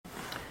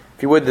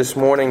If you would this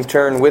morning,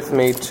 turn with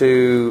me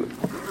to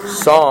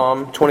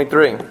Psalm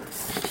 23.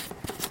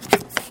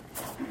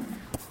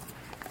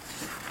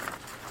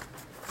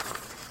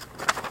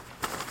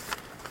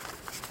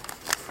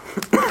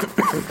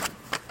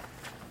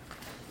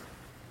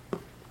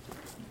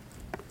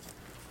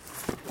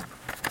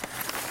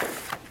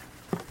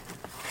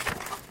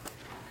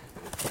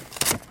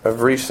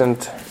 Of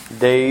recent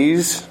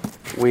days,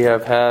 we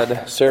have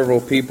had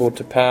several people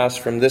to pass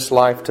from this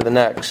life to the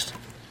next.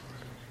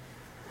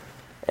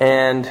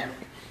 And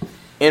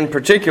in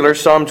particular,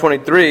 Psalm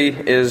 23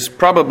 is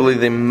probably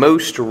the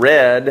most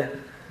read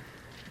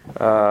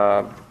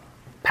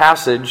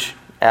passage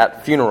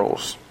at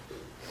funerals.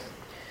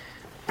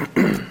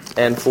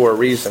 And for a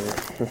reason.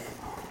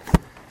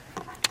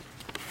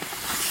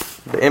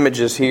 The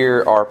images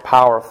here are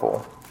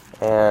powerful,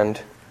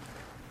 and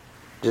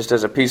just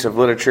as a piece of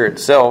literature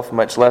itself,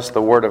 much less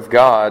the Word of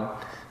God,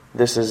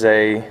 this is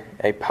a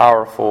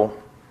powerful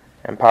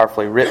and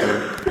powerfully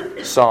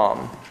written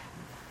psalm.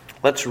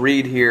 Let's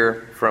read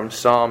here from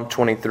Psalm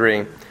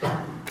 23.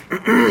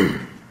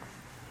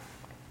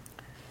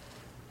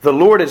 The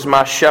Lord is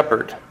my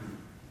shepherd,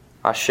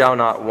 I shall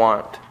not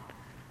want.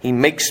 He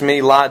makes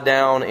me lie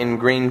down in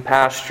green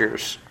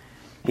pastures.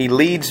 He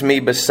leads me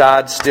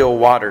beside still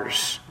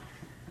waters.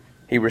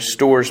 He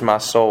restores my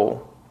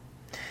soul.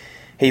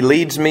 He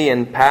leads me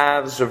in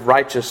paths of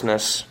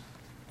righteousness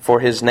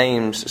for His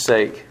name's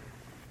sake.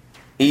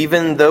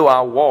 Even though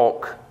I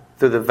walk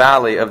through the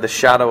valley of the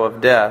shadow of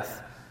death,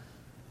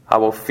 I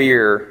will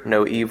fear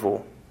no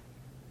evil.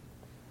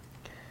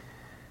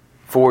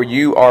 For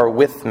you are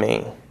with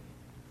me.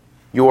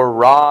 Your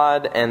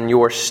rod and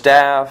your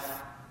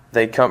staff,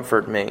 they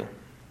comfort me.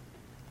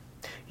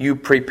 You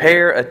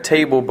prepare a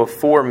table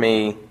before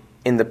me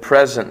in the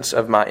presence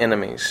of my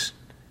enemies.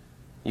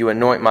 You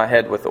anoint my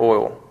head with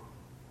oil.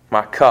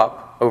 My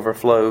cup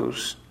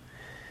overflows.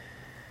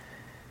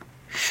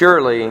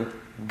 Surely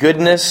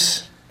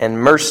goodness and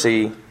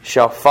mercy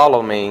shall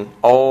follow me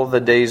all the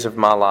days of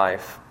my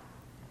life,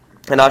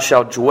 and I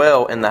shall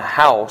dwell in the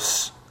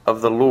house of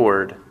the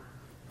Lord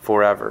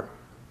forever.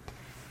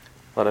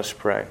 Let us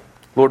pray.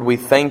 Lord, we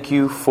thank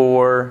you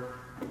for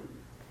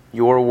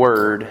your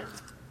word.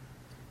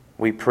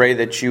 We pray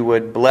that you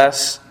would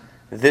bless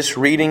this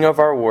reading of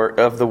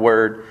the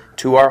word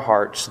to our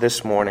hearts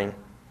this morning.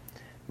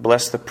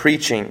 Bless the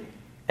preaching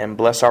and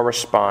bless our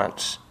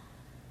response.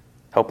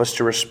 Help us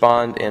to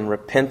respond in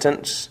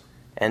repentance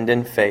and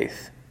in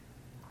faith,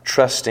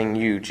 trusting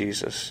you,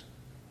 Jesus.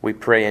 We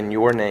pray in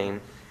your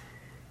name.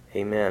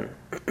 Amen.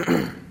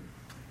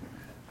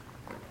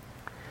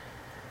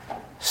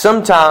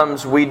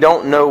 Sometimes we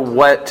don't know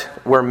what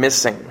we're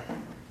missing.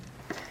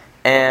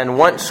 And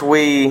once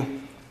we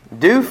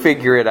do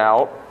figure it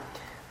out,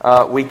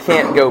 we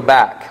can't go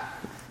back.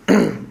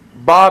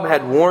 Bob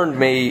had warned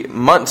me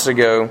months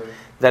ago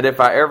that if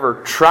I ever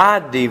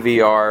tried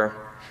DVR,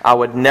 I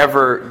would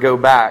never go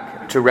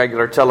back to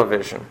regular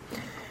television.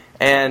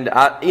 And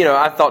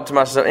I thought to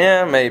myself,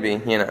 maybe,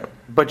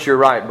 But you're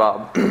right,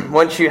 Bob.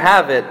 Once you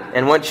have it,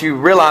 and once you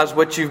realize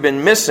what you've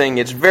been missing,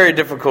 it's very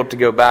difficult to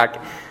go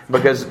back.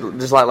 Because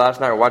just like last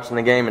night, we're watching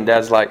the game, and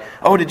Dad's like,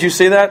 "Oh, did you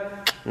see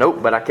that?" "Nope,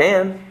 but I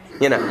can."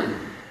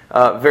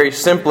 Very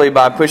simply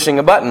by pushing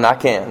a button, I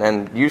can.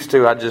 And used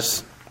to, I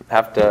just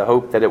have to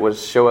hope that it would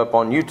show up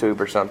on YouTube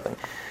or something.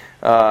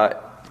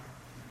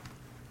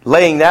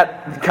 Laying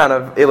that kind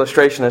of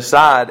illustration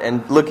aside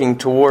and looking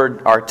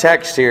toward our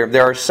text here,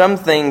 there are some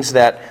things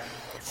that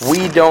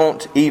we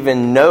don't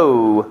even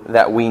know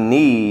that we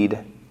need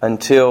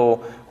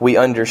until we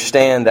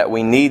understand that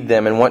we need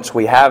them. And once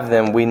we have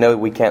them, we know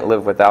we can't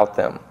live without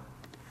them.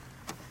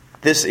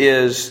 This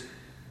is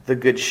the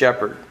Good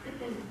Shepherd.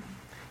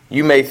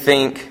 You may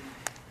think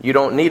you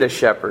don't need a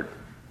shepherd.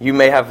 You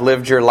may have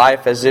lived your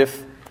life as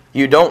if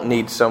you don't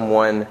need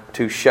someone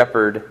to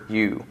shepherd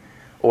you,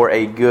 or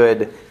a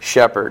good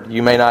shepherd.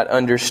 You may not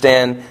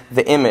understand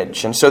the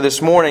image. And so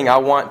this morning I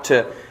want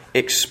to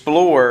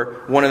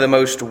explore one of the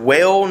most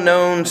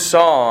well-known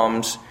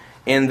psalms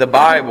in the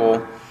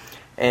Bible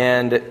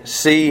and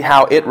see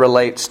how it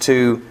relates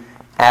to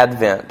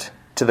Advent,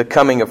 to the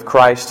coming of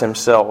Christ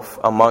Himself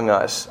among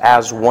us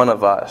as one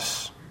of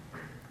us.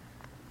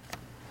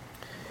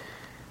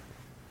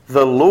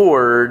 The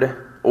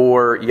Lord,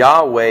 or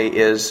Yahweh,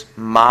 is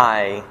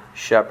my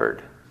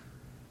shepherd.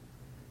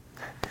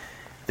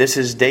 This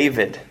is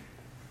David,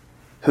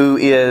 who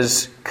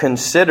is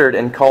considered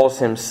and calls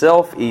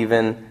himself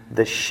even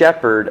the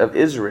shepherd of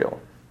Israel.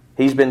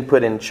 He's been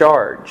put in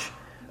charge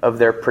of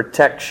their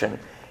protection.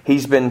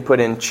 He's been put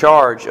in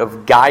charge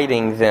of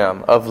guiding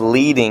them, of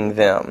leading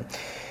them.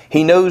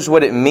 He knows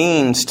what it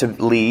means to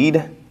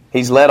lead.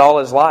 He's led all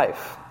his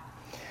life.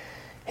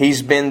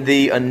 He's been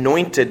the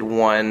anointed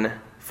one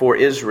for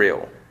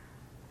Israel.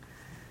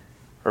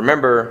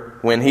 Remember,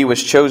 when he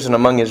was chosen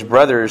among his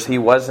brothers, he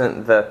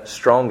wasn't the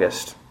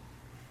strongest.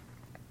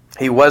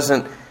 He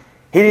didn't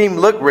even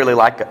look really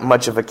like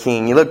much of a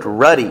king. He looked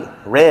ruddy,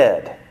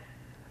 red.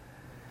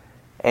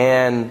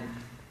 And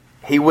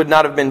he would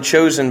not have been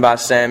chosen by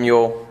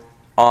Samuel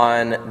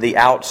on the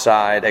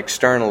outside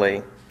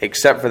externally,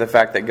 except for the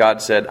fact that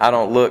God said, I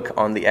don't look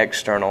on the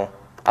external,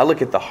 I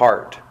look at the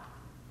heart.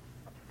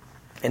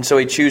 And so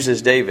he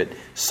chooses David.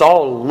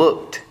 Saul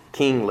looked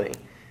kingly.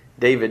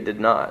 David did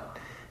not.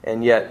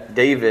 And yet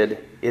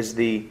David is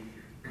the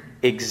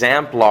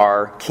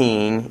exemplar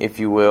king, if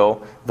you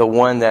will, the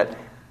one that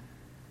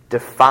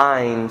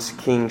defines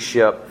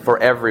kingship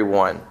for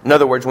everyone. In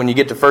other words, when you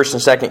get to 1st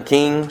and 2nd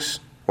Kings,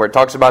 where it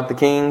talks about the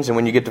kings, and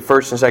when you get to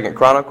 1st and 2nd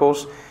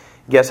Chronicles,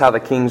 guess how the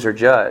kings are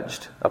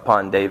judged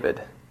upon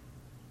David?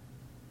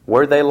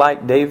 Were they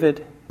like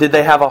David? Did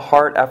they have a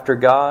heart after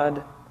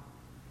God?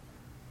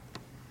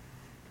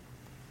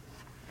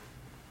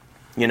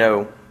 You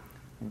know,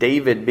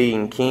 David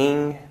being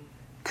king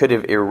could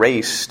have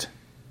erased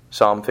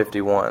Psalm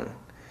 51,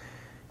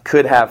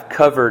 could have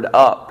covered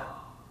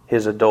up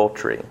his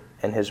adultery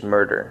and his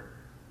murder.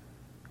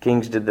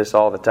 Kings did this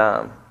all the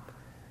time.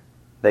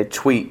 They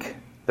tweak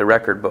the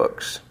record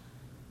books.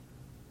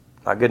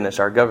 My goodness,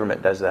 our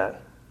government does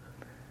that.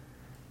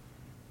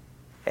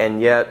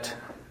 And yet,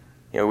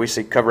 we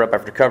see cover up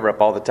after cover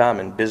up all the time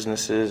in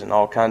businesses and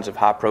all kinds of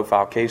high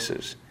profile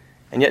cases.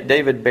 And yet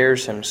David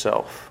bears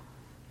himself.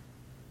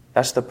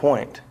 That's the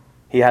point.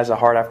 He has a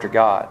heart after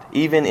God.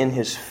 Even in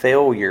his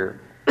failure,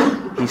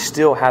 he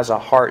still has a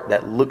heart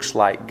that looks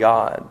like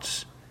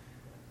God's.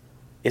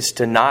 It's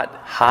to not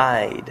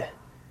hide,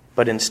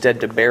 but instead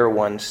to bear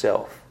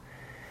oneself.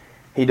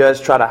 He does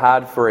try to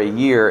hide for a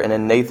year, and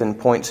then Nathan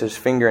points his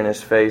finger in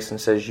his face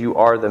and says, you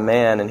are the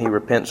man, and he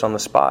repents on the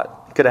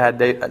spot. He could have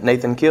had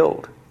Nathan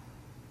killed.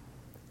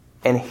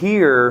 And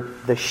here,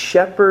 the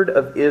shepherd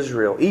of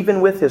Israel, even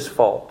with his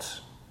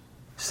faults,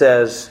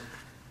 says,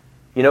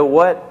 you know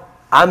what?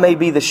 I may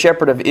be the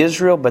shepherd of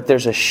Israel, but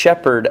there's a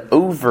shepherd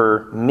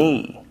over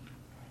me.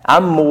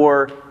 I'm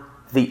more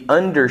the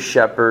under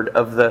shepherd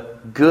of the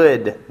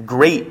good,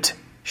 great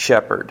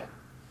shepherd,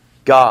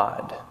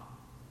 God.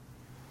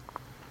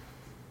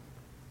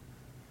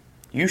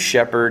 You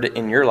shepherd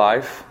in your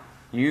life.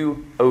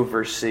 You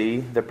oversee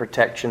the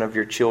protection of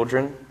your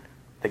children,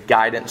 the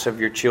guidance of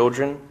your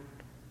children,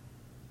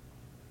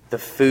 the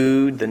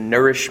food, the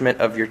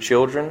nourishment of your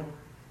children.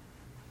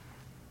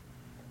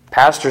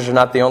 Pastors are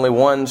not the only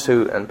ones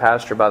who, and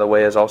pastor, by the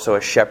way, is also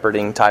a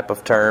shepherding type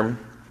of term.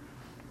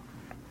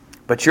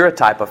 But you're a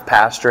type of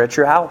pastor at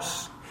your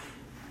house.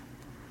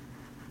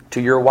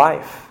 To your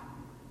wife.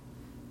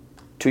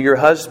 To your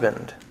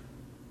husband.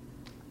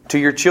 To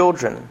your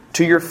children.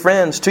 To your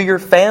friends. To your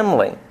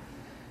family.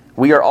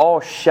 We are all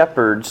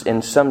shepherds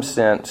in some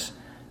sense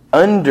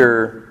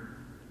under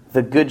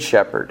the good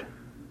shepherd.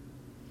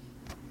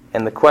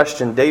 And the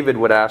question David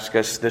would ask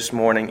us this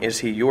morning, is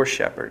he your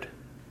shepherd?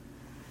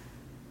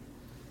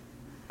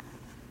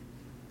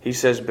 He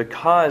says,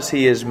 because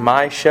he is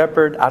my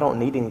shepherd, I don't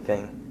need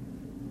anything.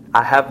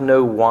 I have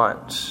no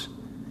wants.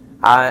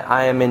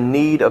 I am in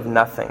need of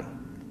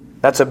nothing.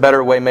 That's a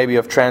better way maybe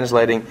of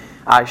translating,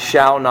 I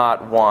shall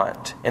not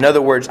want. In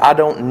other words, I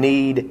don't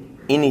need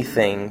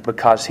anything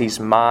because he's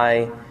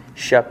my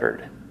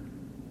shepherd.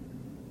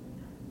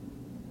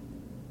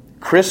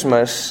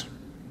 Christmas,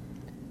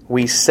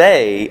 we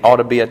say, ought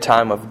to be a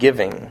time of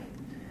giving.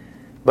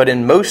 But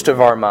in most of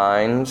our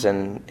minds,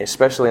 and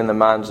especially in the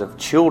minds of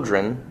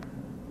children,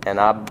 and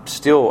I'm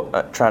still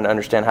trying to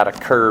understand how to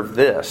curve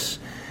this.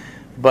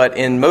 But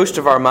in most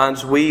of our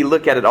minds, we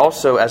look at it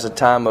also as a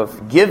time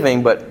of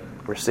giving, but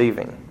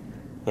receiving.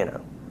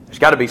 There's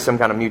got to be some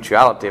kind of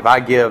mutuality. If I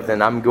give,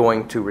 then I'm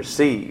going to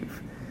receive.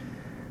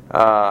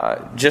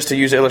 Just to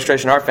use an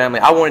illustration in our family,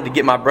 I wanted to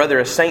get my brother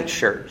a Saints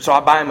shirt. So I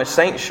buy him a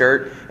Saints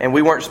shirt, and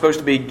we weren't supposed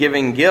to be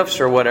giving gifts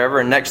or whatever.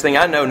 And next thing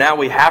I know, now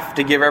we have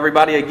to give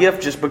everybody a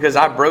gift just because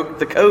I broke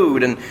the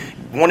code and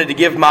wanted to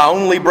give my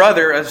only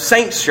brother a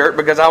Saints shirt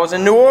because I was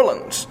in New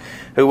Orleans.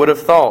 Who would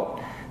have thought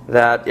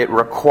that it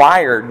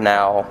required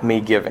now me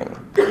giving?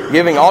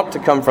 Giving ought to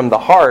come from the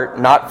heart,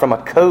 not from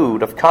a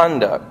code of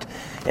conduct,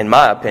 in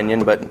my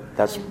opinion, but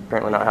that's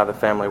apparently not how the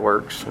family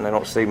works, and they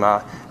don't see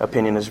my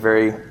opinion as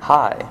very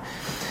high.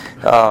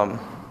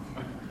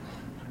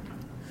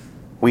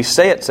 We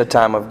say it's a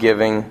time of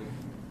giving,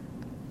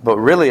 but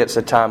really it's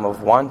a time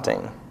of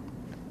wanting.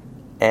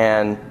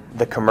 And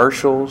the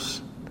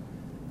commercials,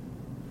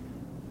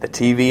 the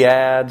TV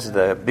ads,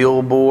 the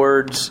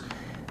billboards,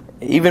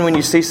 even when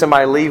you see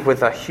somebody leave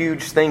with a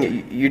huge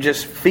thing, you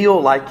just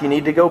feel like you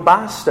need to go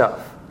buy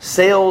stuff.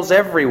 Sales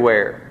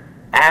everywhere,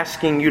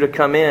 asking you to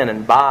come in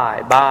and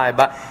buy,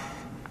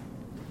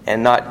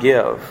 and not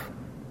give.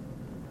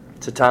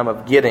 It's a time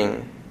of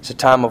getting. It's a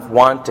time of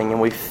wanting.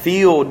 And we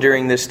feel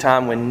during this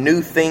time when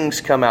new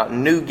things come out,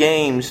 new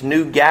games,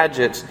 new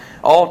gadgets,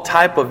 all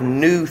type of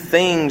new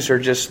things are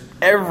just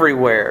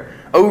everywhere,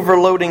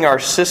 overloading our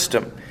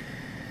system.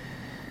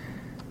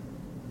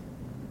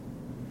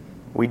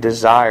 We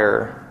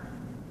desire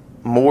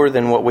more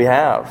than what we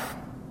have.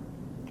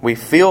 We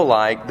feel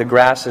like the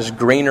grass is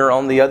greener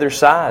on the other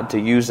side, to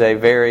use a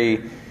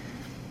very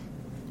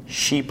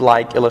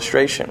sheep-like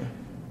illustration.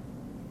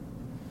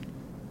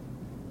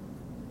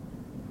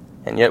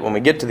 And yet when we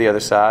get to the other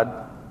side,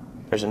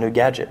 there's a new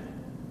gadget.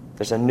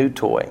 There's a new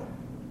toy.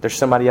 There's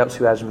somebody else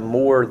who has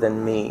more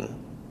than me.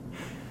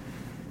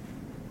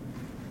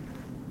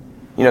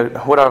 You know,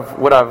 what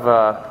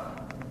I've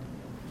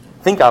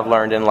think I've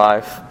learned in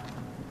life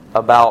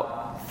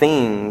about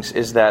things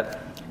is that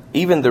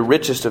even the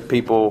richest of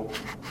people,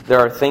 there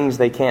are things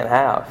they can't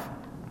have.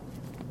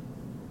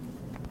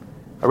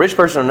 A rich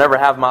person will never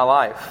have my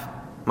life,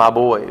 my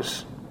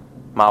boys,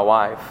 my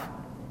wife.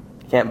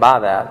 Can't buy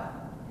that.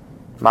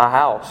 My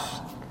house.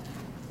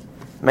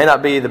 May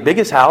not be the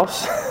biggest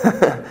house,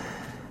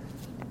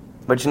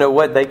 but you know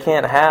what? They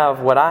can't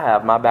have what I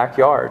have, my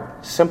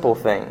backyard. Simple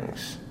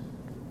things.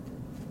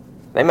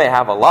 They may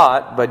have a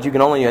lot, but you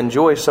can only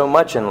enjoy so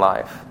much in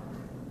life.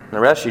 And the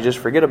rest you just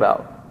forget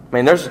about. I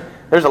mean, there's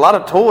a lot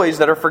of toys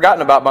that are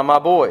forgotten about by my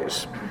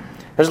boys.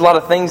 There's a lot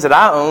of things that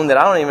I own that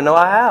I don't even know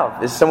I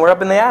have. It's somewhere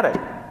up in the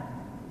attic.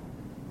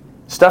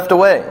 Stuffed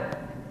away.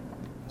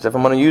 As if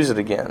I'm going to use it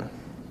again.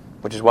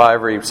 Which is why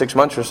every 6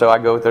 months or so I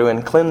go through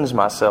and cleanse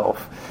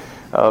myself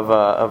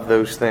of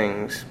those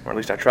things. Or at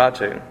least I try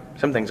to.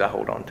 Some things I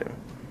hold on to.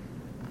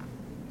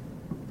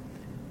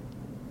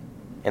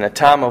 In a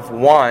time of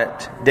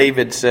want,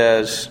 David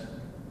says,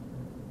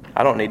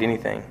 I don't need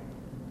anything.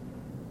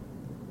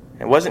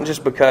 It wasn't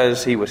just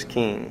because he was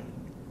king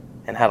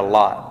and had a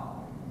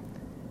lot.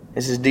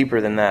 This is deeper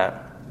than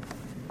that.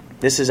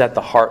 This is at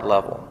the heart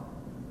level.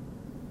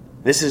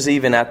 This is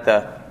even at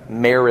the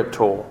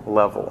marital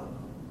level.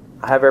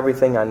 I have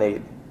everything I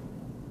need.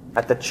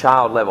 At the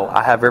child level,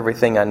 I have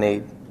everything I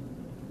need.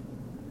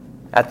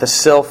 At the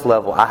self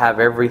level, I have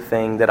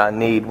everything that I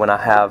need when I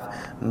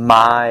have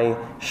my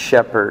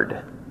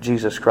shepherd,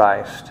 Jesus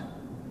Christ.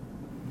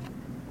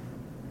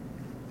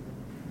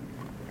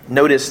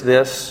 Notice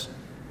this.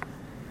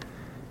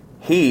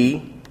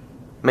 He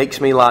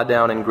makes me lie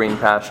down in green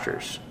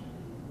pastures.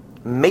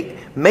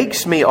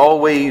 Makes me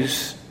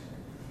always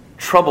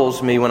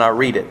troubles me when I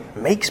read it.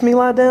 Makes me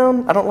lie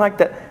down? I don't like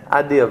that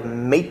idea of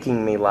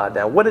making me lie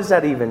down. What does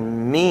that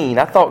even mean?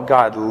 I thought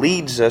God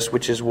leads us,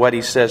 which is what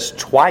He says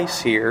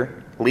twice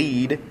here.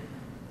 Lead.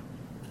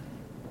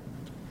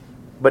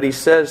 But He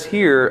says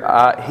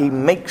here, He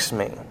makes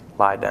me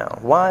lie down.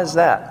 Why is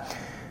that?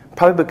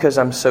 Probably because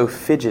I'm so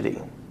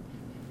fidgety.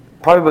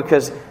 Probably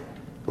because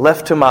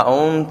left to my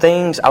own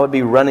things, I would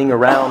be running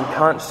around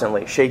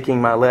constantly,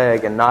 shaking my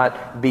leg and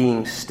not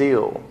being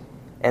still.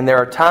 And there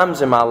are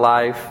times in my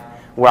life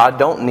where I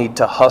don't need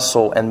to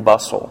hustle and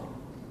bustle.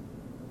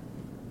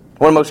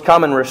 One of the most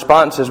common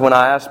responses when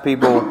I ask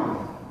people,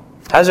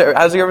 how's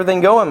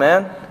everything going,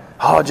 man?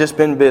 Oh, just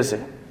been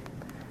busy.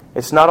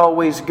 It's not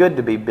always good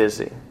to be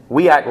busy.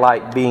 We act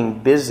like being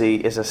busy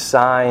is a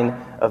sign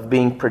of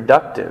being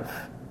productive.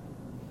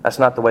 That's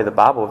not the way the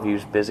Bible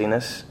views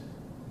busyness.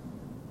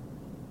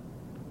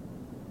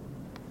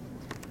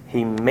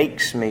 He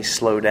makes me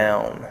slow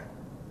down.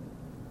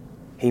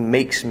 He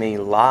makes me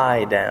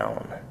lie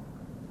down.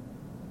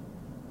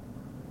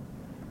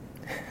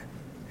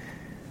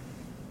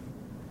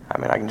 I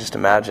mean, I can just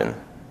imagine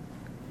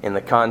in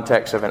the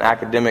context of an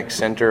academic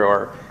center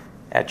or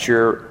at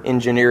your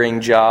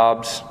engineering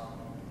jobs,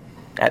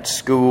 at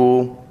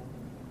school,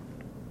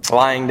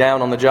 lying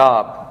down on the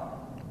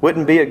job.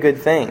 Wouldn't be a good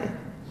thing.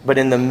 But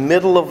in the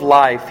middle of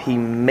life, He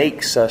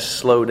makes us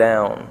slow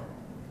down.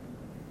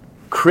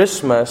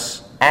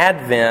 Christmas,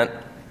 Advent,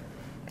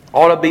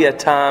 ought to be a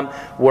time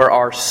where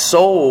our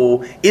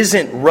soul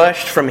isn't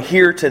rushed from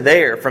here to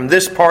there, from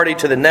this party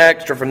to the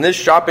next, or from this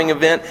shopping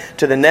event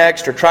to the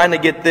next, or trying to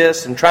get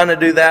this and trying to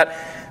do that.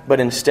 But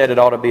instead it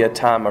ought to be a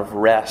time of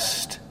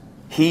rest.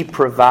 He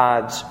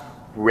provides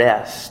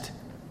rest.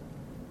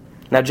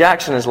 Now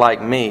Jackson is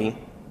like me.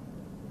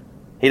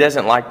 He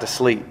doesn't like to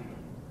sleep.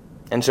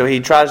 And so he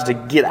tries to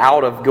get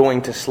out of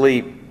going to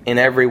sleep in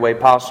every way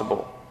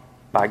possible.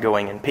 By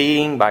going and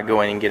peeing, by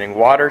going and getting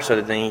water so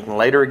that then he can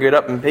later get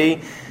up and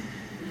pee.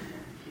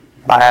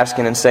 By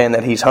asking and saying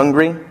that he's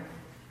hungry.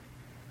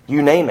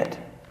 You name it.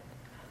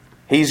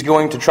 He's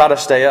going to try to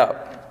stay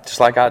up, just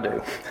like I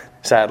do,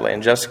 sadly.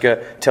 And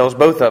Jessica tells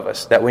both of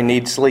us that we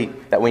need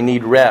sleep, that we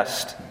need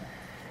rest.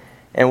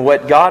 And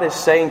what God is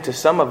saying to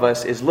some of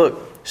us is,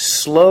 look,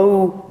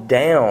 slow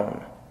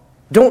down.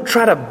 Don't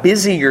try to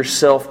busy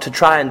yourself to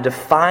try and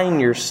define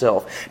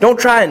yourself. Don't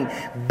try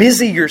and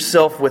busy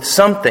yourself with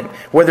something,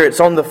 whether it's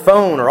on the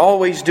phone or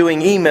always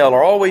doing email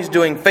or always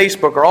doing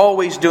Facebook or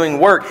always doing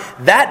work.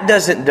 That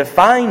doesn't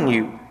define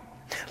you.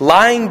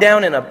 Lying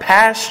down in a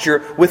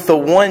pasture with the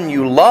one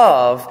you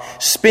love,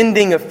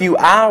 spending a few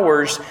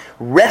hours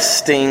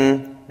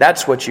resting,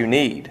 that's what you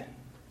need.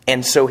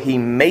 And so He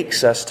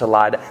makes us to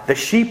lie down. The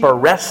sheep are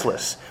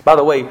restless. By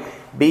the way,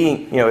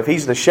 if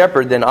He's the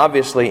shepherd, then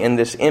obviously in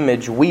this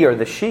image we are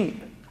the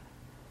sheep.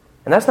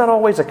 And that's not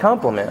always a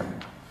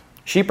compliment.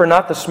 Sheep are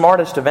not the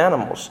smartest of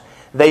animals.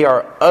 They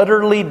are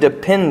utterly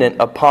dependent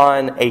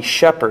upon a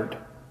shepherd.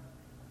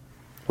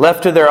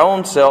 Left to their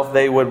own self,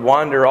 they would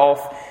wander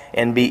off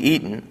and be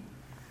eaten.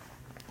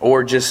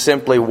 Or just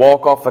simply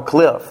walk off a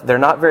cliff. They're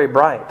not very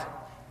bright.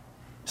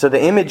 So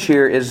the image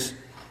here is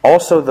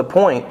also the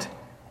point,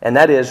 and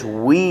that is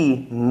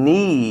we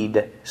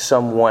need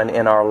someone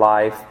in our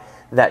life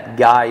that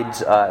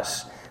guides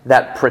us,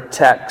 that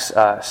protects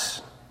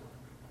us,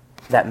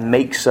 that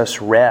makes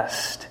us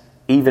rest,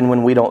 even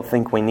when we don't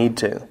think we need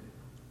to.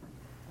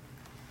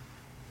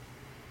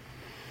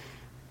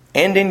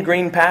 And in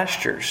green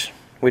pastures,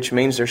 which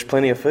means there's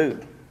plenty of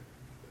food.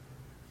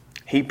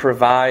 He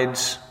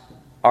provides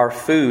our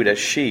food as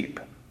sheep.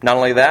 Not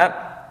only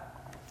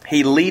that,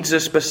 He leads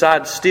us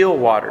beside still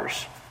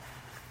waters.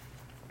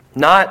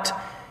 Not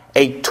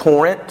a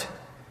torrent,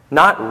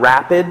 not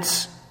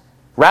rapids.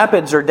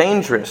 Rapids are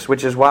dangerous,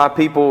 which is why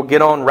people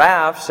get on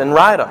rafts and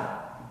ride them.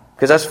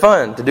 Because that's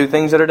fun, to do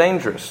things that are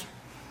dangerous.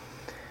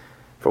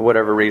 For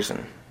whatever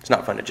reason. It's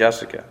not fun to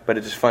Jessica, but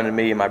it's fun to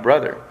me and my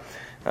brother.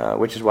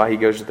 Which is why he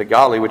goes to the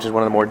Gauley, which is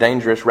one of the more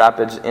dangerous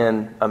rapids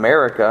in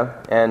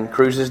America, and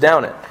cruises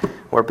down it,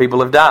 where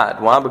people have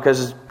died. Why?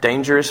 Because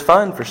danger is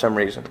fun for some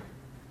reason.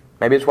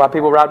 Maybe it's why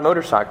people ride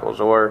motorcycles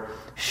or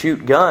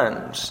shoot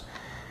guns.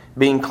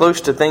 Being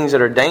close to things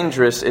that are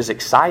dangerous is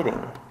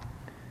exciting.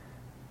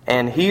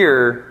 And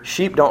here,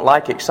 sheep don't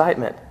like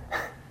excitement.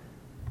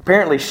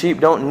 Apparently, sheep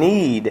don't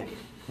need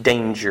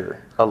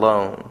danger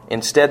alone.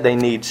 Instead, they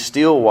need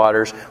still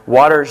waters,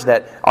 waters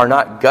that are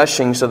not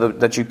gushing so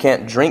that you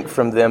can't drink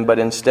from them, but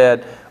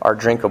instead are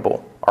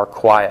drinkable, are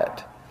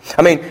quiet.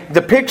 I mean,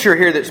 the picture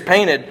here that's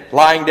painted,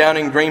 lying down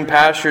in green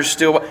pastures,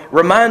 still,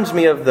 reminds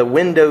me of the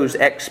Windows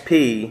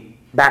XP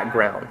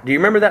background. Do you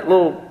remember that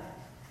little,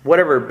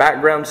 whatever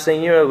background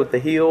scene, with the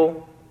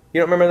hill? You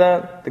don't remember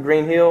that? The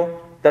green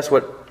hill? That's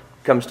what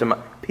comes to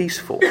mind.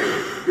 Peaceful,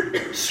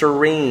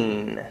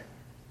 serene,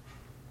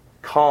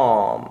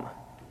 calm.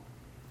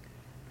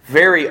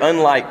 Very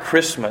unlike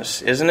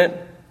Christmas, isn't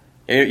it?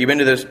 You've been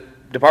to those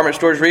department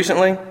stores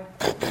recently?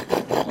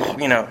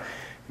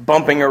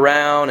 Bumping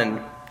around and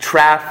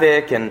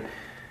traffic and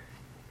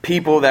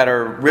people that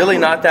are really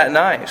not that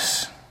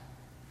nice.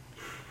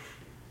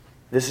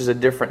 This is a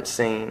different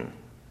scene.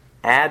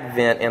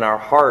 Advent in our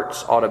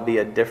hearts ought to be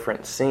a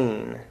different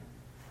scene.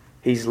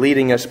 He's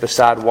leading us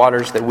beside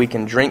waters that we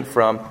can drink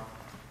from.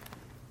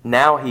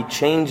 Now he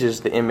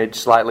changes the image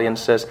slightly and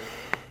says,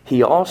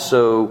 He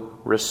also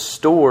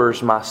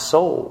restores my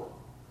soul.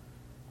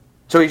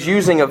 So he's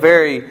using a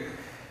very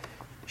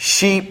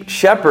sheep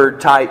shepherd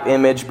type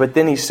image, but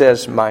then he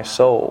says, my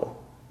soul.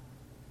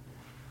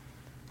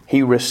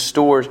 He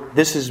restores.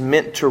 This is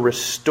meant to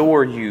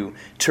restore you,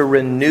 to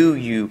renew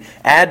you.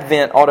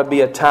 Advent ought to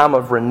be a time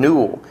of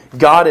renewal.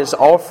 God is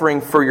offering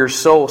for your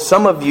soul.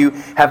 Some of you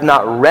have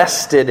not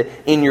rested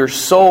in your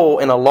soul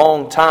in a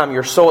long time.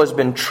 Your soul has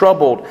been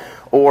troubled,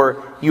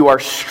 or you are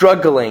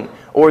struggling,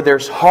 or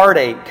there's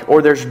heartache,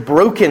 or there's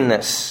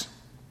brokenness.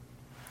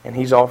 And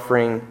He's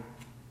offering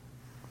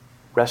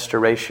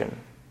restoration.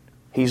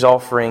 He's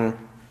offering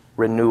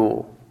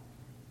renewal.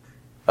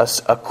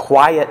 A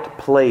quiet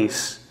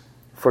place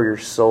for your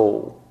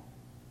soul.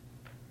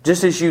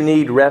 Just as you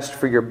need rest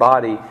for your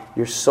body,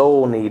 your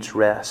soul needs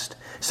rest.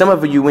 Some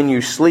of you, when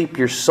you sleep,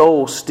 your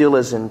soul still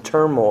is in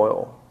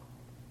turmoil.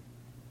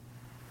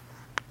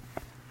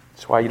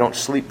 That's why you don't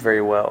sleep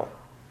very well.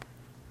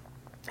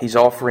 He's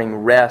offering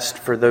rest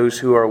for those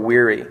who are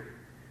weary,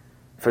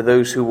 for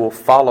those who will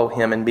follow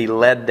Him and be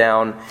led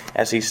down,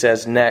 as He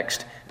says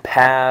next,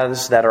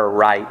 paths that are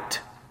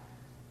right.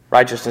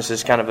 Righteousness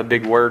is kind of a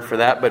big word for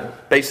that,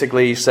 but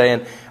basically He's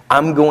saying,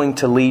 I'm going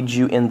to lead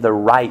you in the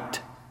right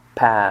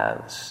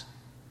paths.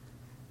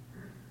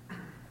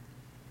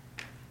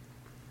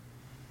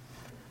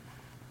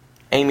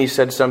 Amy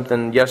said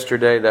something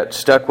yesterday that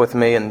stuck with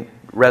me and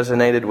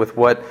resonated with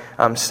what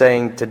I'm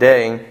saying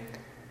today.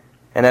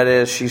 And that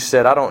is, she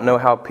said, I don't know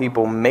how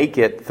people make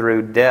it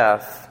through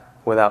death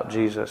without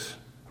Jesus.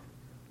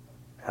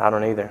 I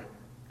don't either.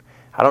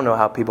 I don't know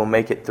how people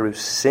make it through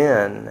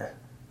sin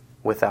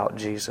without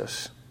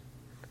Jesus.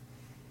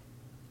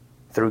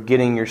 Through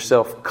getting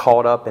yourself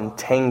caught up and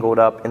tangled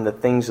up in the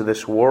things of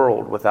this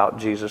world without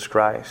Jesus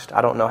Christ.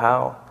 I don't know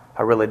how.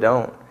 I really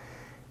don't.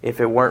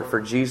 If it weren't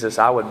for Jesus,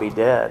 I would be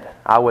dead.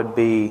 I would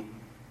be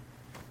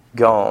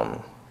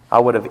gone. I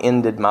would have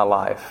ended my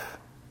life.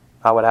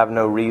 I would have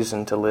no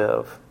reason to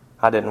live.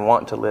 I didn't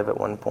want to live at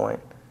one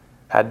point.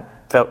 Had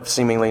felt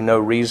seemingly no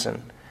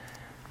reason.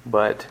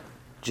 But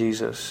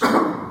Jesus.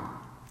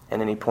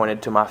 And then He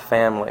pointed to my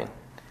family.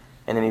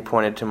 And then He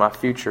pointed to my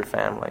future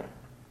family.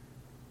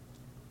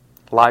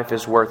 Life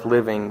is worth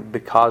living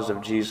because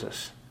of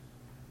Jesus.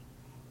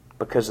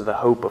 Because of the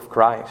hope of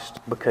Christ.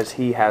 Because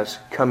He has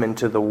come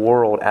into the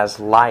world as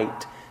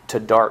light to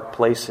dark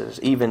places.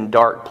 Even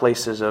dark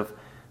places of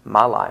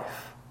my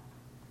life.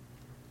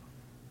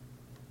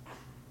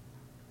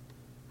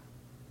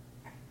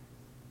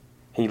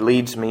 He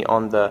leads me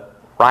on the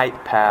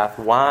right path.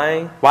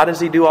 Why? Why does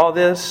He do all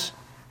this?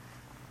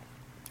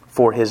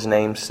 For His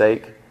name's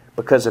sake.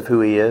 Because of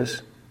who He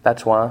is.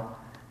 That's why.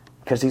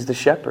 Because He's the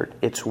shepherd.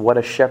 It's what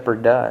a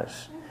shepherd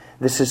does.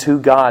 This is who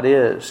God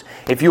is.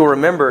 If you'll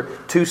remember,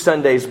 2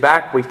 Sundays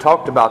back, we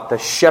talked about the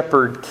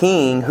shepherd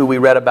king who we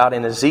read about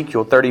in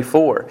Ezekiel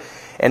 34.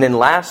 And then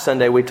last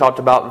Sunday, we talked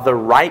about the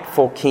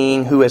rightful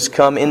king who has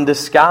come in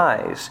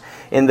disguise.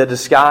 In the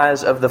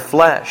disguise of the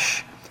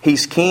flesh.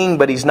 He's king,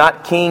 but He's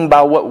not king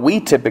by what we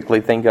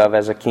typically think of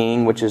as a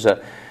king, which is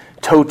a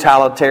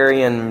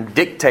totalitarian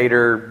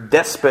dictator,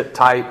 despot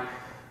type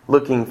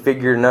looking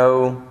figure.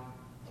 No,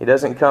 He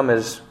doesn't come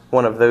as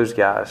one of those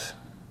guys.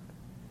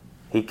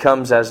 He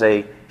comes as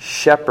a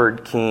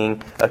shepherd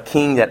king, a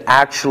king that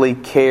actually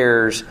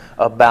cares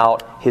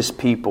about His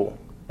people,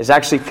 is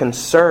actually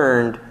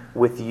concerned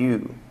with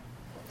you.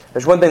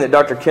 There's one thing that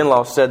Dr.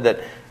 Kinlaw said that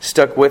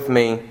stuck with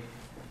me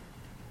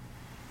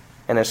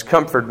and has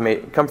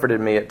comforted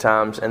me at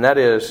times, and that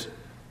is,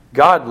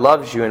 God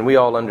loves you, and we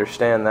all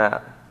understand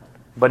that,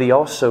 but He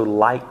also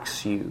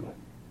likes you.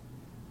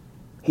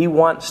 He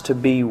wants to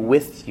be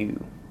with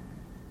you.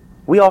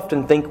 We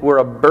often think we're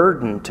a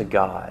burden to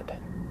God.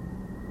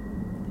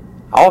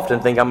 I often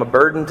think I'm a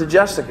burden to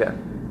Jessica.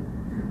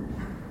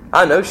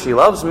 I know she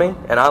loves me,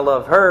 and I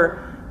love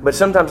her, but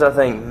sometimes I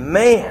think,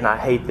 man, I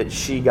hate that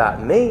she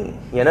got me,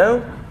 you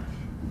know?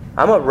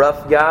 I'm a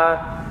rough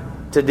guy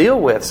to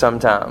deal with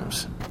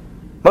sometimes.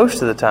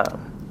 Most of the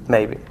time,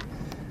 maybe.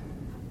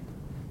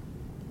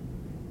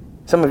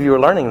 Some of you are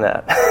learning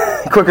that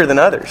quicker than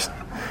others.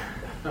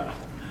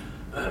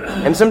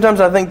 And sometimes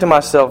I think to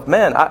myself,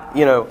 man,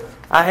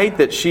 I hate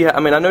that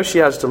I know she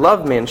has to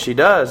love me, and she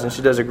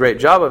does a great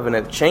job of it,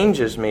 and it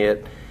changes me.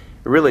 It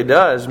really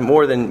does,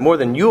 more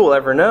than you'll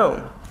ever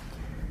know.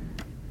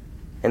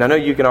 And I know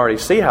you can already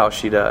see how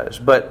she does,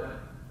 but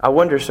I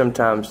wonder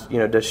sometimes,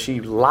 does she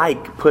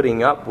like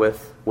putting up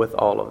with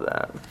all of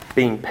that,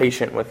 being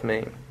patient with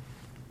me?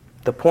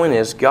 The point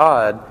is,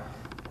 God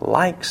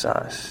likes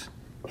us.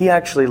 He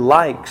actually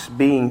likes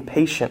being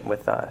patient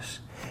with us.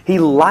 He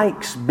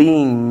likes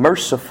being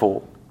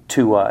merciful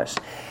to us.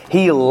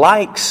 He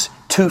likes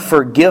to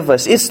forgive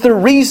us. It's the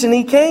reason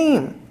He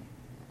came.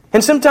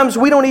 And sometimes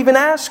we don't even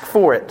ask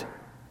for it.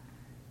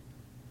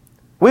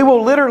 We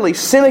will literally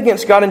sin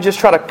against God and just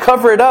try to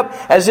cover it up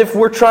as if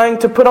we're trying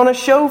to put on a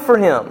show for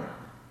Him,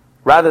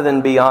 rather than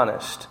be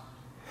honest.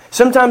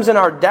 Sometimes in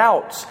our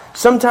doubts,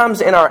 sometimes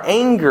in our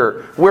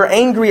anger, we're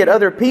angry at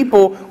other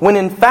people when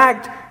in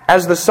fact,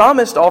 as the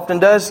psalmist often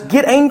does,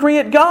 get angry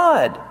at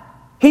God.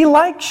 He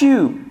likes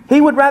you. He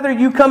would rather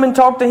you come and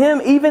talk to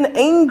Him, even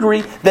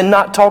angry, than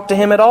not talk to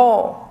Him at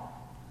all.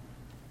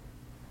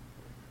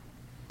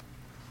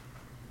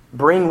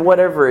 Bring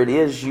whatever it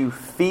is you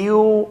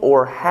feel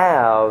or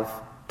have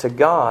to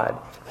God.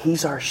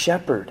 He's our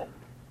shepherd.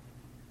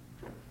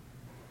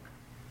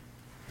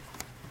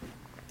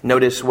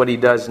 Notice what He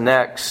does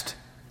next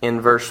in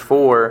verse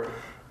 4.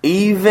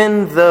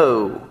 Even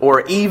though,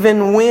 or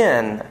even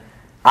when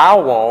I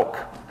walk,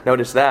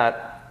 notice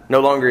that, no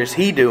longer is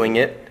He doing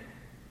it.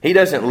 He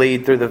doesn't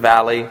lead through the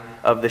valley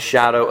of the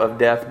shadow of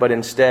death, but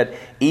instead,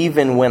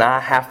 even when I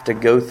have to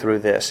go through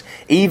this,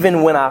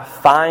 even when I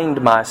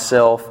find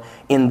myself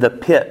in the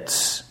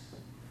pits,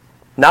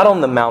 not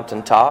on the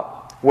mountaintop,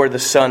 where the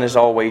sun is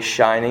always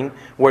shining,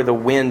 where the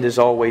wind is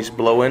always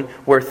blowing,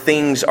 where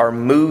things are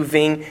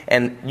moving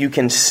and you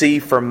can see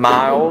for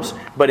miles,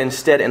 but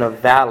instead in a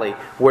valley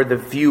where the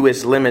view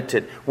is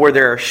limited, where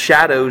there are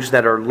shadows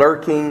that are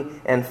lurking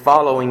and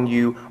following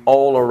you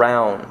all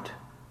around.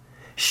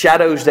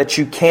 Shadows that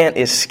you can't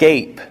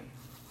escape.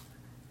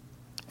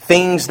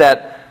 Things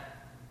that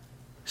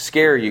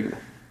scare you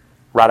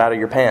right out of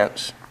your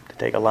pants, to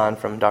take a line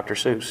from Dr.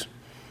 Seuss.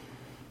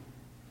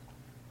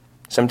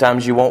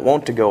 Sometimes you won't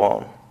want to go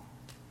on,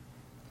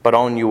 but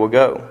on you will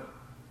go,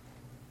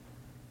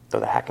 though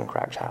the hacking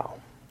cracks howl.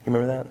 You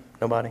remember that?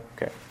 Nobody?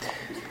 Okay.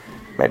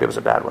 Maybe it was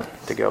a bad one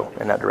to go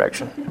in that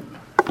direction.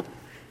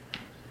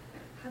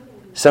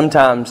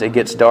 Sometimes it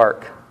gets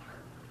dark,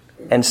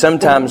 and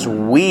sometimes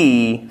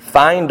we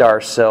find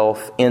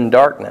ourselves in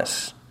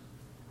darkness.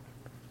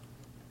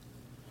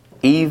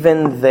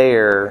 Even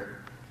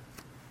there,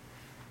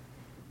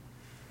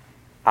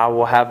 I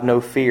will have no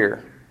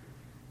fear.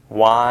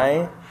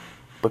 Why?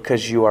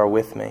 Because you are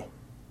with me.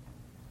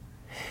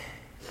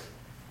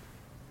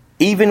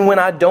 Even when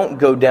I don't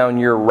go down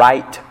your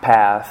right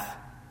path,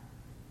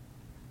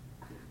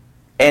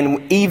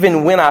 and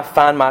even when I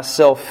find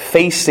myself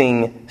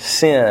facing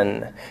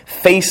sin,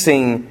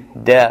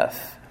 facing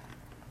death,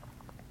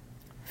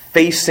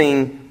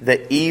 facing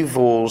the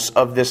evils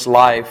of this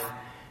life,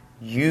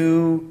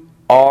 you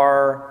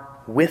are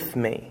with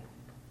me.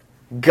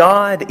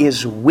 God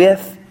is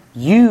with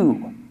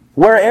you,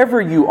 wherever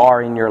you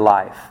are in your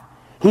life.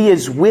 He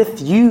is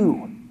with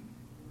you.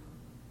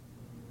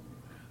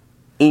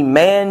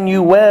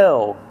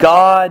 Emmanuel,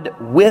 God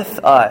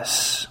with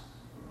us.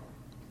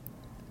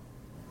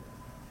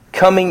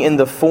 Coming in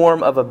the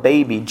form of a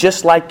baby,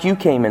 just like you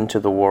came into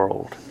the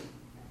world.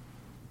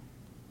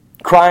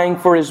 Crying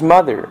for His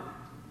mother.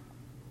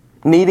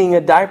 Needing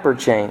a diaper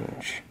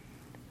change.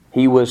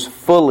 He was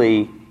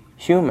fully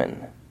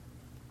human,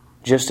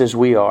 just as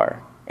we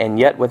are, and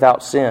yet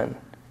without sin.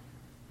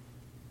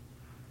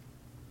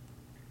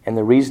 And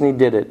the reason He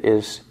did it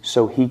is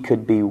so He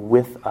could be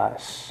with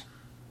us.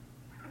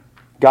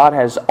 God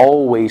has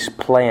always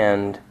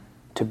planned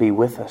to be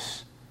with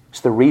us.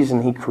 It's the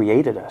reason He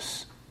created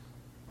us.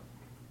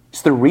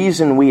 It's the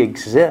reason we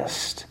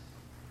exist.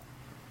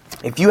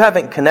 If you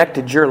haven't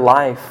connected your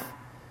life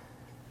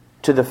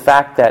to the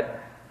fact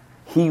that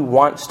He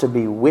wants to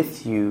be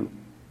with you,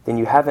 then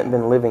you haven't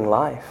been living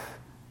life,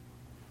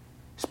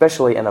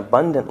 especially an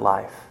abundant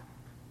life.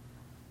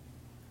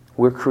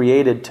 We're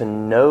created to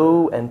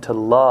know and to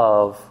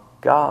love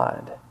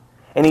God.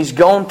 And He's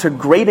gone to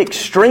great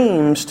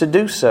extremes to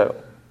do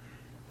so.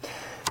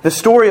 The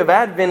story of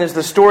Advent is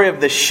the story of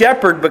the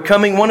shepherd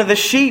becoming one of the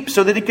sheep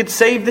so that he could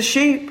save the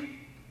sheep.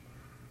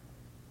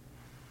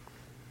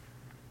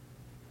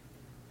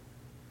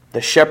 The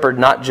shepherd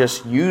not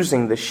just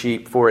using the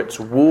sheep for its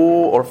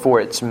wool or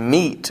for its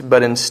meat,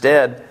 but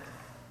instead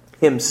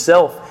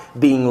Himself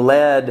being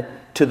led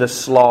to the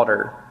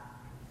slaughter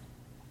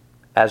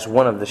as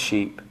one of the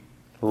sheep,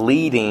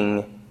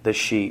 leading the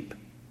sheep.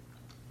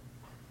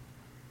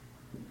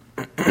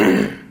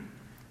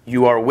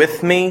 You are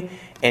with me,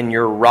 and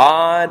your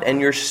rod and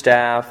your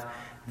staff,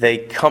 they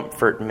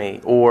comfort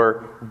me,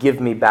 or give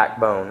me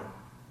backbone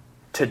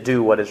to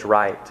do what is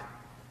right.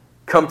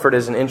 Comfort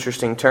is an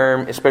interesting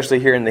term, especially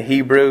here in the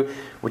Hebrew,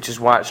 which is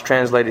why it's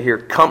translated here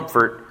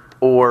comfort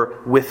or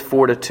with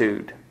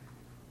fortitude.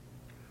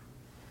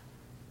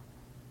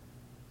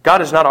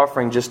 God is not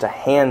offering just a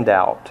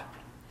handout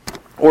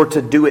or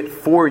to do it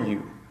for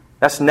you.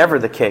 That's never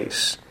the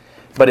case.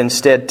 But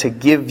instead to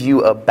give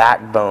you a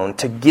backbone,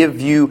 to give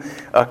you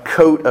a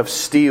coat of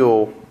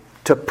steel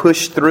to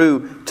push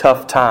through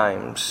tough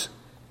times,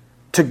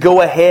 to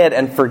go ahead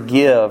and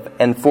forgive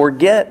and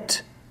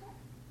forget,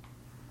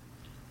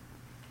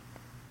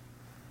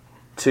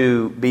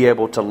 to be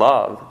able to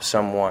love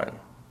someone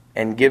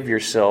and give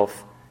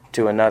yourself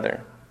to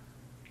another.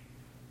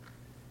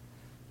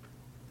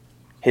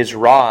 His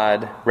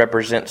rod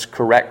represents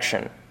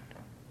correction.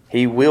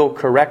 He will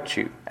correct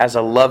you as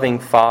a loving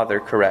father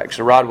corrects.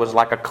 The rod was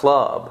like a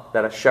club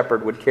that a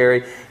shepherd would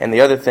carry, and the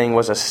other thing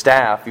was a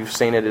staff. You've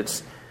seen it,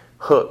 it's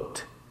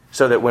hooked,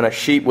 so that when a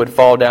sheep would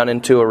fall down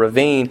into a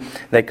ravine,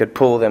 they could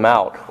pull them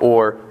out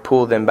or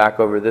pull them back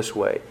over this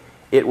way.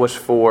 It was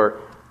for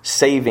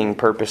saving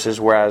purposes,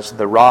 whereas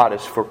the rod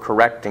is for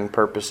correcting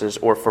purposes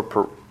or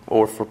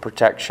for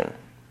protection.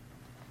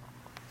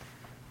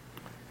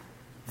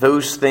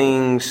 Those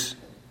things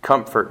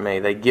comfort me.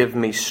 They give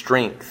me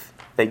strength.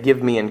 They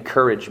give me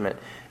encouragement.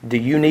 Do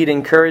you need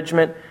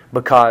encouragement?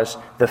 Because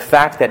the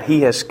fact that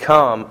He has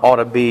come ought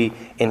to be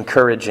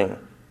encouraging.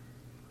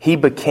 He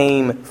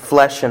became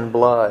flesh and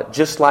blood.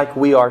 Just like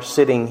we are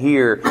sitting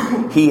here,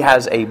 He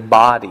has a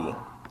body.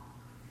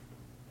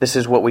 This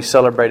is what we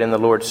celebrate in the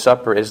Lord's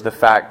Supper, is the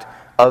fact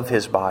of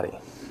His body,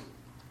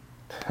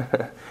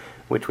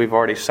 which we've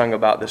already sung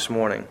about this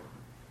morning.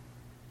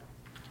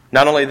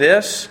 Not only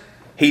this,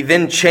 He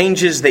then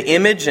changes the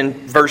image in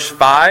verse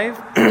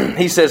 5.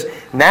 He says,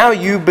 now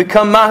you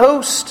become my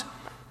host.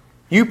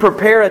 You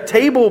prepare a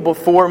table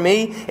before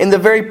me in the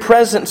very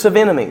presence of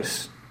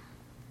enemies.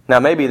 Now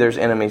maybe there's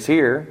enemies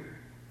here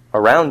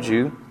around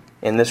you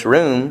in this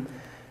room,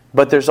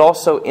 but there's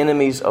also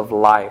enemies of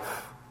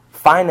life.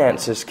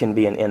 Finances can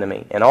be an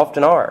enemy, and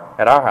often are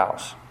at our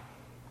house.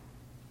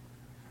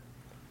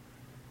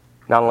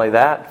 Not only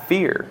that,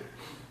 fear,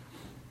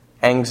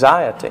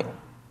 anxiety,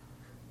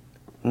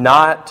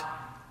 not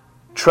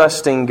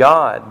trusting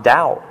God,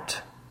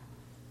 doubt,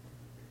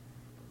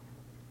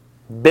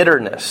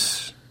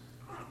 bitterness,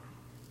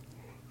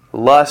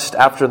 lust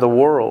after the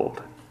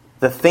world,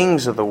 the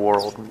things of the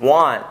world,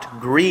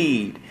 want,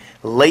 greed,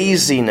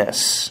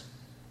 laziness.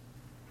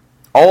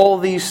 All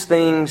these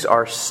things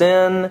are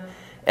sin,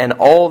 and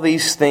all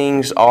these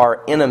things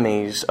are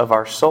enemies of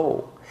our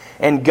soul.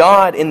 And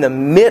God, in the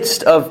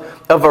midst of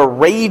a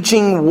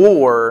raging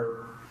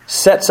war,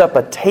 sets up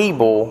a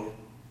table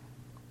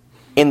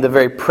in the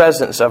very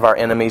presence of our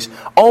enemies,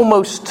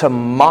 almost to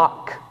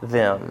mock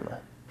them.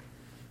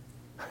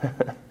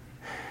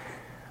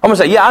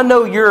 Almost like, yeah, I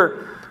know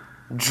you're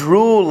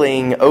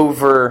drooling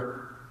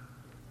over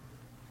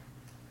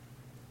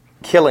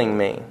killing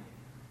me,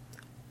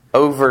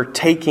 over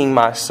taking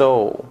my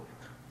soul,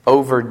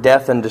 over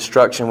death and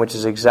destruction, which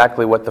is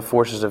exactly what the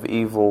forces of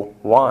evil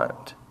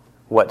want,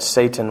 what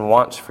Satan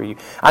wants for you.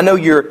 I know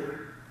your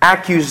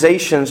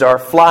accusations are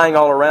flying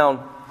all around,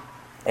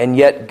 and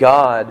yet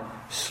God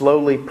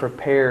slowly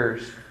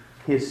prepares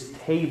His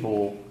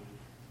table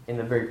in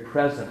the very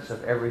presence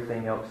of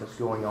everything else that's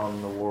going on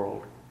in the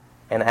world,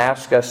 and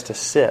asks us to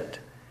sit,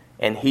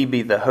 and He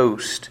be the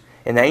host.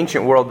 In the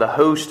ancient world, the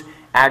host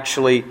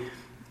actually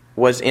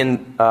was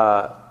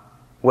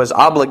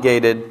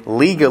obligated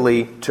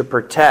legally to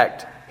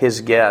protect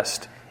his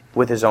guest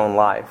with his own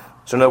life.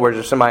 So in other words,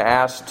 if somebody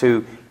asked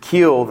to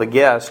kill the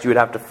guest, you would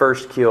have to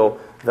first kill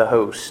the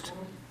host.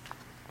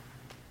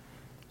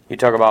 You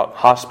talk about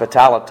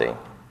hospitality.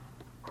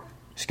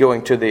 It's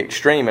going to the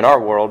extreme in our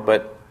world,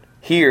 but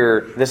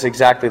here, this is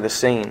exactly the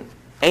scene.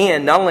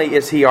 And not only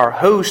is He our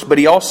host, but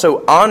He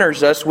also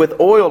honors us with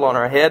oil on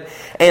our head.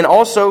 And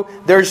also,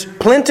 there's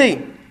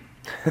plenty.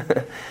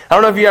 I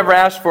don't know if you ever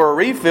asked for a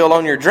refill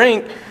on your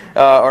drink,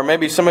 or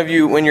maybe some of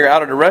you, when you're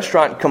out at a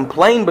restaurant,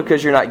 complain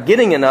because you're not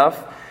getting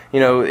enough. You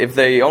know, if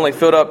they only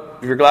filled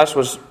up, if your glass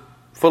was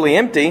fully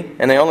empty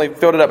and they only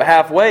filled it up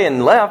halfway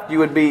and left, you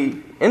would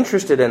be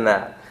interested in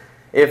that.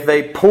 If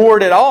they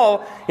poured it all,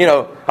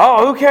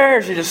 who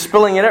cares? You're just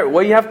spilling it out.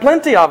 Well, you have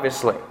plenty,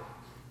 obviously.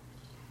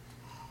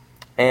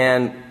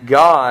 And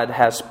God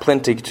has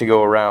plenty to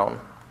go around.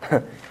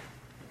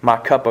 My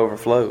cup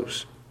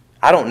overflows.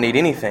 I don't need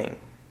anything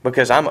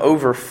because I'm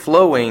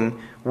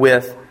overflowing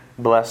with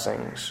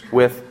blessings,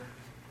 with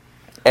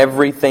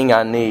everything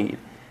I need.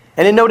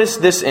 And then notice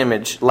this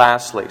image,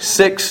 lastly.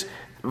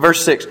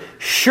 Verse 6.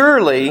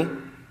 Surely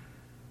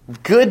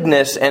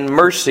goodness and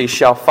mercy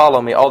shall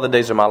follow me all the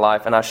days of my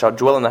life, and I shall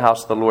dwell in the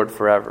house of the Lord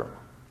forever.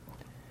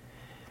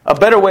 A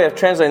better way of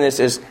translating this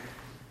is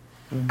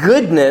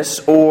goodness,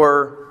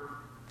 or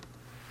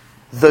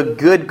the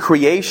good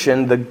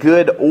creation, the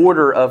good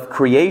order of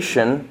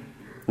creation.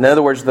 In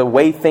other words, the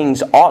way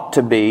things ought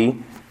to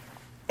be.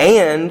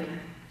 And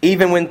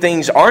even when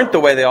things aren't the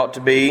way they ought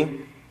to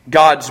be,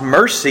 God's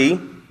mercy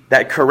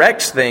that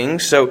corrects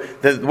things. So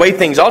the way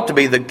things ought to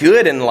be, the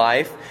good in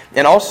life,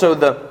 and also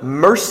the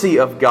mercy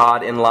of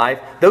God in life,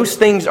 those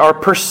things are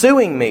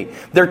pursuing me.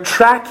 They're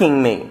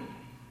tracking me.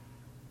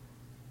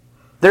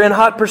 They're in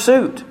hot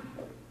pursuit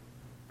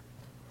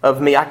of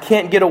me. I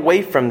can't get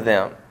away from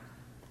them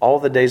all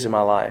the days of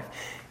my life.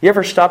 You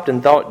ever stopped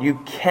and thought you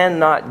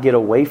cannot get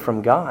away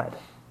from God?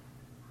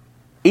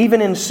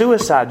 Even in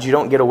suicides, you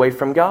don't get away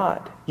from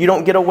God. You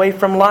don't get away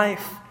from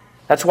life.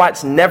 That's why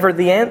it's never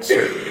the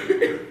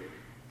answer.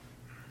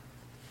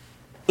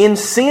 In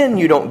sin,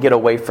 you don't get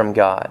away from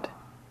God.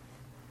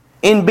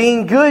 In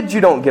being good,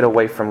 you don't get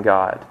away from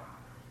God.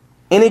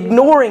 In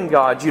ignoring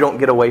God, you don't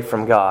get away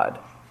from God.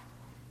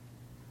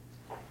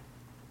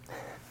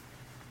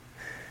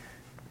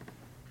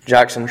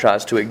 Jackson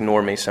tries to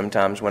ignore me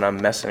sometimes when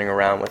I'm messing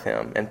around with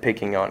him and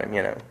picking on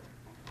him,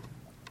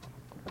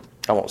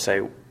 I won't say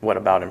what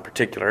about in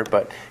particular,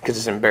 but because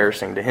it's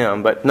embarrassing to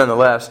him. But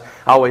nonetheless,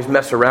 I always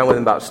mess around with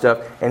him about stuff,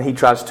 and he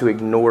tries to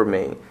ignore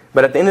me.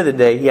 But at the end of the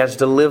day, he has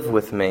to live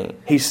with me.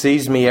 He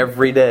sees me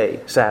every day,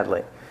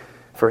 sadly,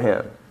 for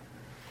him.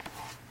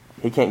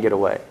 He can't get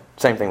away.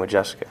 Same thing with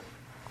Jessica.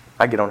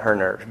 I get on her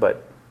nerves,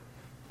 but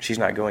she's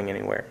not going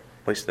anywhere.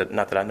 At least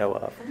not that I know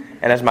of.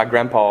 And as my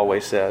grandpa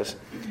always says,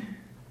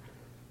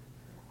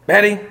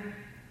 Betty,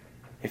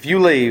 if you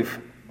leave,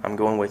 I'm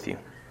going with you.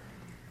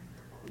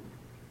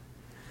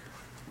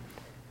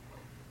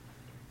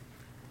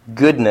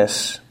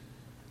 Goodness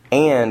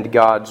and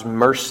God's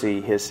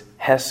mercy, His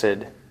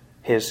hesed,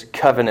 His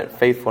covenant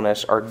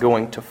faithfulness are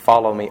going to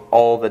follow me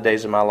all the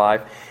days of my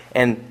life.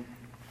 And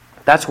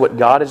that's what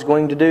God is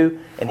going to do.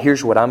 And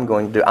here's what I'm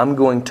going to do. I'm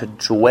going to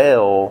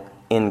dwell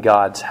in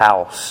God's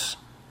house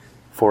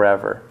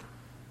forever.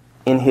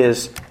 In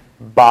His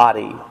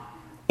body.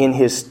 In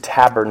His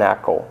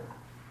tabernacle.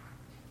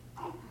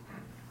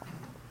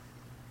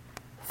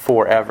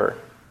 Forever.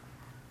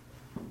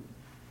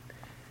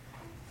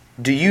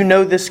 Do you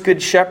know this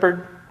good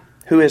shepherd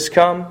who has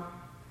come?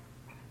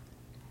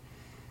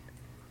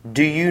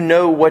 Do you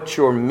know what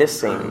you're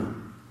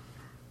missing?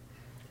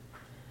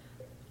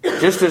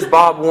 Just as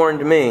Bob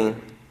warned me,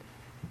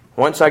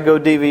 once I go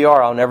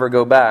DVR, I'll never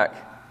go back.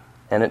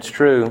 And it's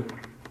true.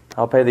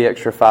 I'll pay the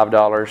extra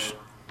 $5.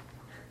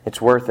 It's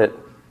worth it.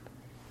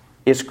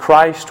 Is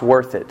Christ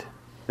worth it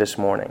this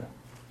morning?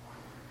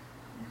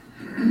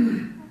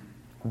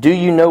 Do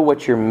you know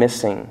what you're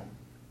missing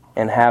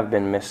and have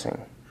been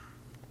missing?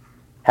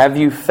 Have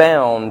you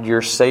found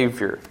your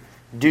Savior?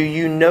 Do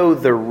you know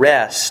the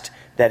rest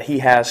that He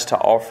has to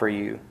offer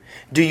you?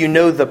 Do you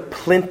know the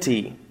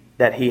plenty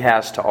that He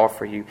has to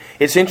offer you?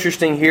 It's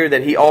interesting here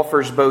that He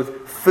offers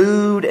both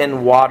food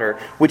and water,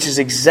 which is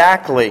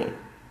exactly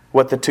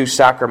what the two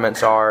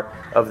sacraments are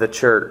of the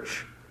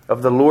church,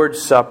 of the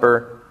Lord's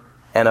Supper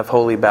and of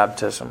Holy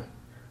Baptism.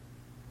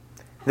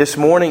 This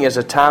morning is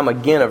a time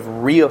again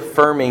of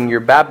reaffirming your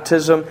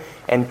baptism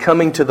and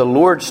coming to the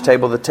Lord's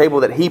table, the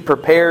table that He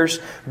prepares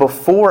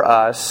before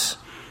us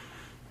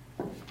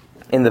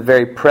in the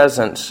very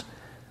presence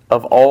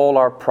of all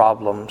our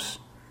problems,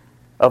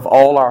 of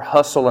all our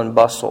hustle and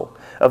bustle,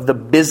 of the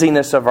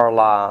busyness of our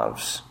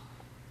lives.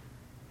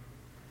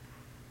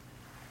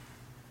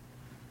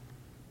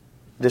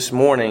 This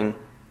morning,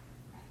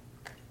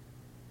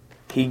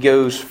 He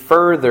goes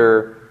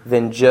further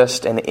than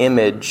just an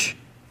image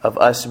of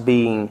us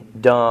being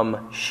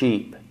dumb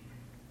sheep,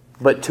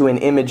 but to an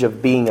image of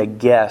being a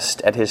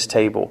guest at His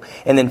table.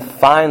 And then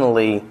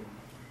finally,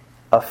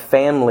 a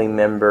family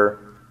member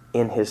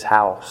in His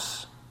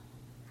house.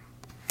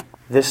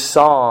 This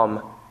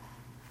psalm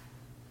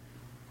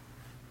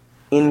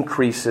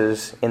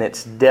increases in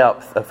its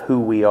depth of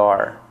who we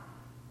are.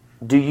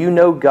 Do you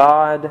know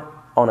God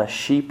on a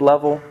sheep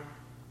level?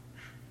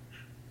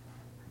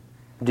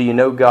 Do you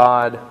know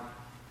God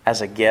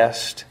as a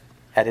guest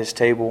at His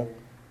table?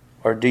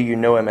 Or do you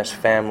know Him as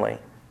family?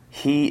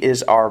 He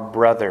is our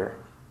brother.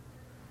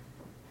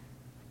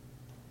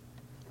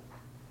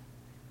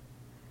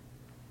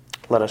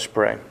 Let us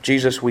pray.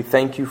 Jesus, we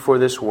thank You for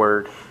this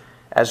word.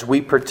 As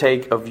we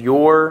partake of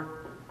Your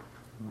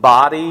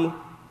body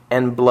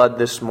and blood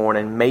this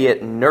morning. May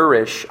it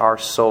nourish our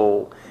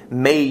soul.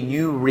 May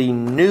you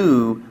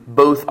renew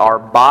both our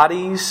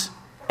bodies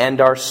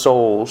and our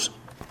souls.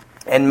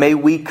 And may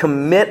we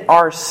commit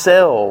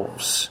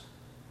ourselves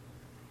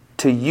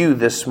to you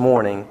this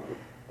morning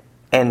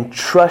and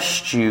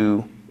trust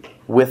you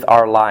with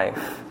our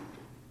life.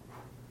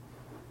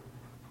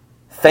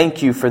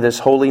 Thank you for this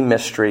holy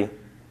mystery.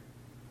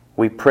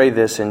 We pray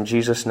this in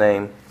Jesus'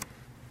 name.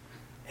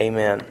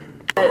 Amen.